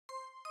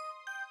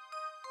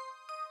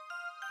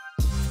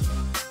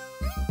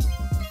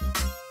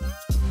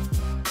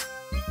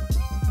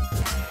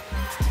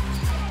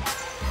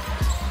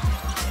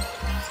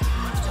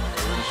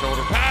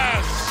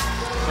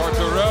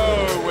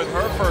Arturo with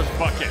her first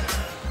bucket.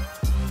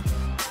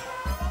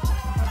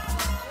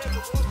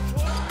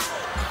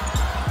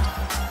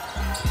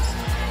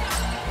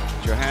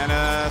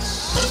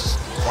 Johannes.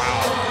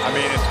 Wow. I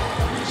mean,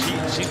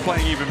 she's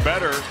playing even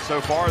better so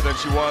far than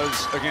she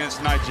was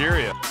against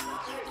Nigeria.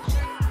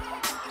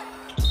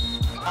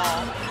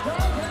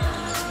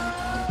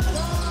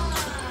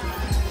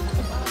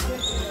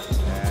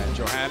 And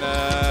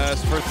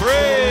Johannes for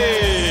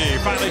three.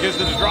 Finally gets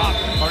to the drop.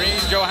 Marine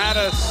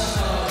Johannes.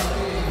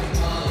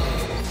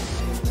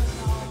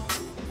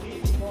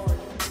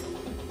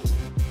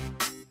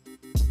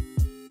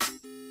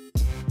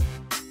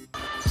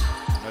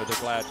 They're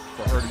glad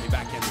for her to be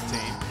back in the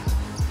team.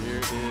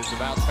 Here is the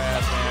bounce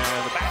pass,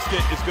 and the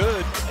basket is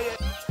good.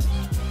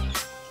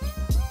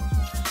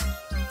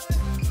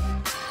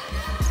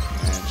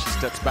 And she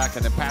steps back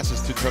and then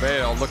passes to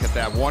Torreo. Look at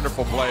that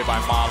wonderful play by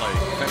Molly.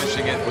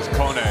 Finishing it was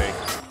Kone.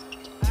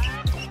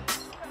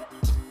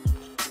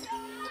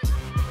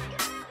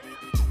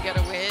 Get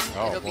a win.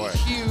 It'll be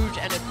huge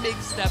and a big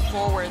step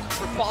forward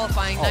for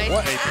qualifying night.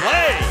 What a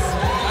play!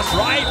 That's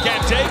right,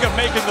 Gantega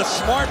making the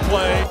smart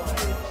play.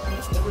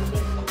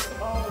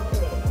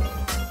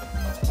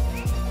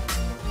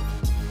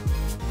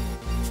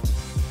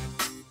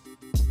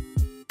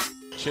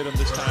 Chittum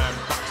this time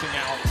boxing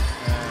out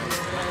and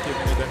not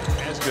giving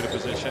it as good a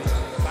position.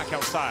 Back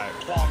outside,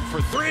 Huang for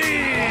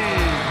three!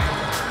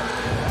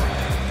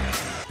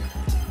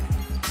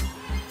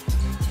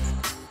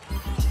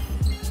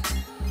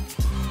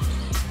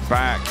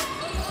 Back,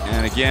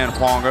 and again,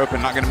 Huang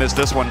open, not gonna miss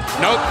this one.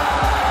 Nope,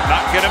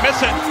 not gonna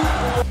miss it.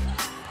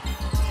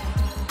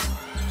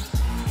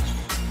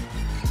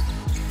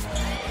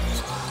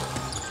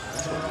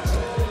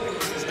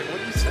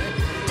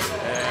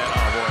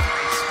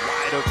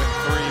 Open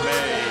three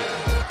made.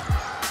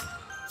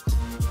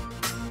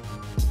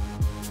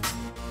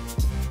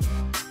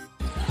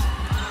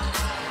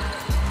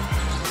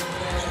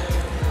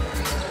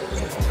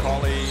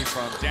 Macaulay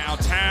from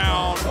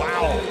downtown.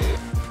 Wow.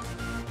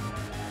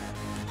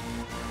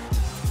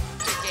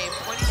 Big game,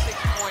 26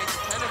 points,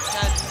 10 of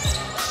 10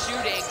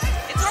 shooting.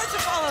 It's hard to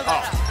follow that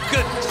up. Oh,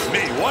 goodness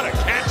me, what a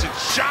catch and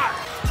shot.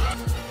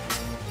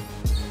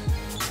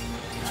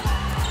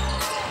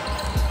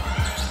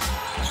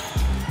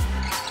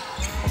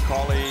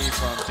 Macaulay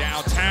from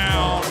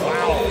downtown.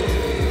 Wow.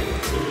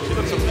 She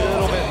looks a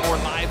little bit more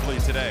lively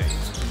today.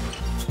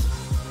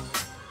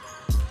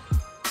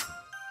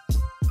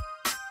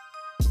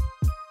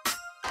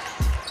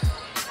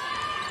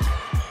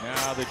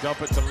 Now they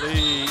dump it to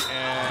Li,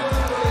 and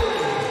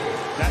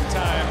that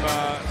time,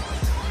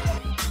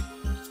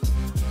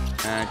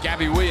 and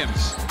Gabby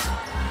Williams.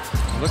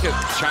 Look at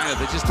China,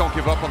 they just don't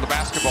give up on the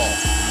basketball.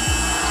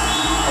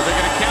 Are they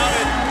going to count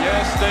it?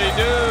 Yes, they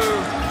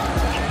do.